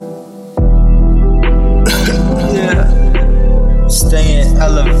staying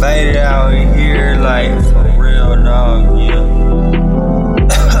elevated out here, like for real, dog. Yeah,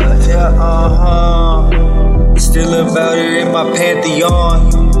 yeah, Still about it in my pantheon.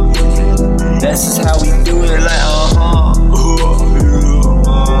 That's just how we do it, like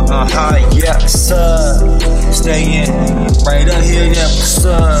yeah, sir. Staying right up here, yeah,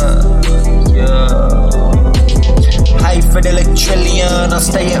 sir. Yeah. High for the trillion, I'm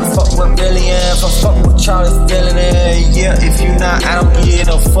staying fuck with billion. For fuck with Charlie feeling it. Yeah, if you not, I don't give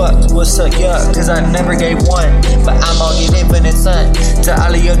no fuck. What's up, yeah? Cause I never gave one, but I'm gonna give infinite son. To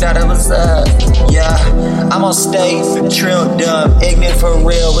all of your daughter, what's up? Yeah, I'm on stage, trill dumb, ignorant for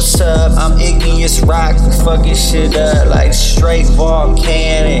real, what's up? I'm igneous rock, fucking shit up like straight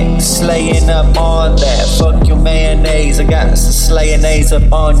volcanic. Slaying up on that, fuck your mayonnaise. I got some slayonnaise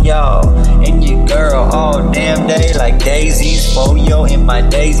up on y'all and your girl all damn day like daisies. Folio in my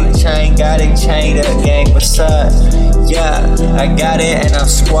daisy chain, got it chained up, gang, what's up? Yeah, I got it and I'm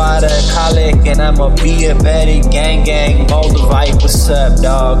squatter, colic, and I'ma be a Betty, gang, Moldavite, what's up,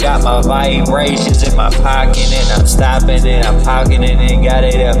 dog? Got my vibrations in my pocket and I'm stopping it, I'm pocketing it, got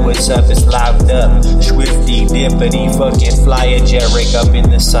it up, what's up, it's locked up. Swifty, dippity, fucking flyer, Jerick up in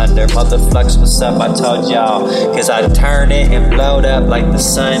the sunder. Motherflux, what's up, I told y'all, cause I turn it and blowed up like the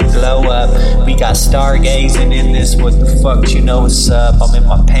sun glow up. We got stargazing in this, what the fuck, you know what's up? I'm in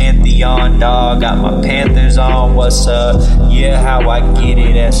my pantheon, dog, got my Panthers on, what's up? Yeah, how I get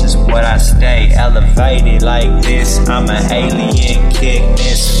it, that's just what I stay elevated like this. I'm an alien, kick,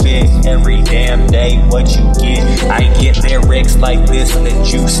 misfit, every damn day, what you get? I get lyrics like this, the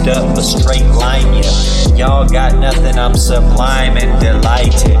juiced up, a straight line, yeah. Y'all got nothing, I'm sublime and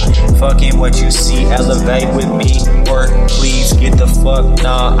delighted. Fucking what you see, elevate with me, work, please, get the fuck,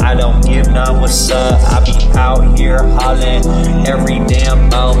 nah, I don't give none, what's up? I be out here hollering every damn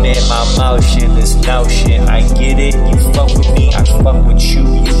moment, my motion, this notion, I get it, you fuck with me, I fuck with you,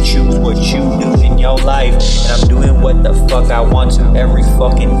 you choose what you do in your life, and I'm doing what the fuck I want to every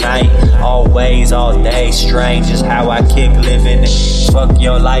fucking night, always, all day, strange is how I kick living, fuck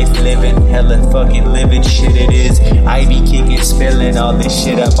your life living, hella fucking living shit it is, I be kicking, spilling all this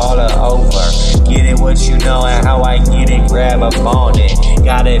shit up all over, get it what you know and how I get it, grab up on it,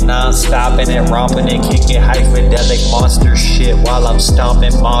 got it non-stopping and romping and kicking hyperdelic monster shit while I'm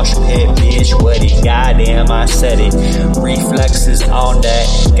stomping mosh pit, bitch, what it, goddamn, I said it, reflexes on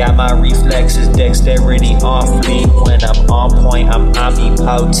that, got my reflexes, dexterity on fleek, when I'm on point, I'm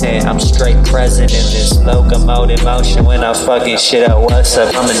omnipotent, I'm straight present in this locomotive motion, when I fucking shit up, what's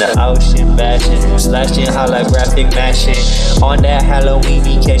up, I'm in the ocean, bashing, slashing, holographic mashing, on that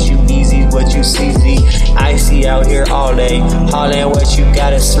Halloweeny, catch you easy, what you see, I see out here all day, hollering what you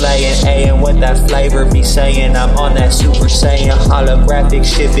gotta slay, and A, and what that flavor be saying, I'm on that Super Saiyan, holographic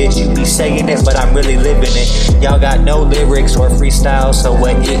shit, bitch, you be saying it, but I'm really living it, y'all got no lyrics or freestyle, so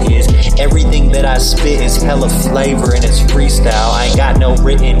what it is, everything that I spit is hella flavor and it's freestyle, I ain't got no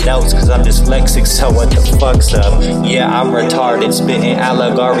written notes, cause I'm dyslexic, so what the fuck's up, yeah, I'm retarded, spitting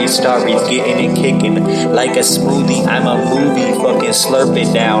allegory stories, getting it kicking, like a smoothie, I'm a movie, fucking slurp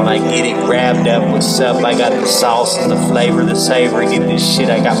it down, I get it grabbed up, what's up, I got the sauce and the flavor, the savor, get this shit,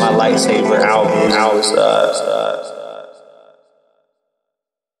 I got my lightsaber out, what's up.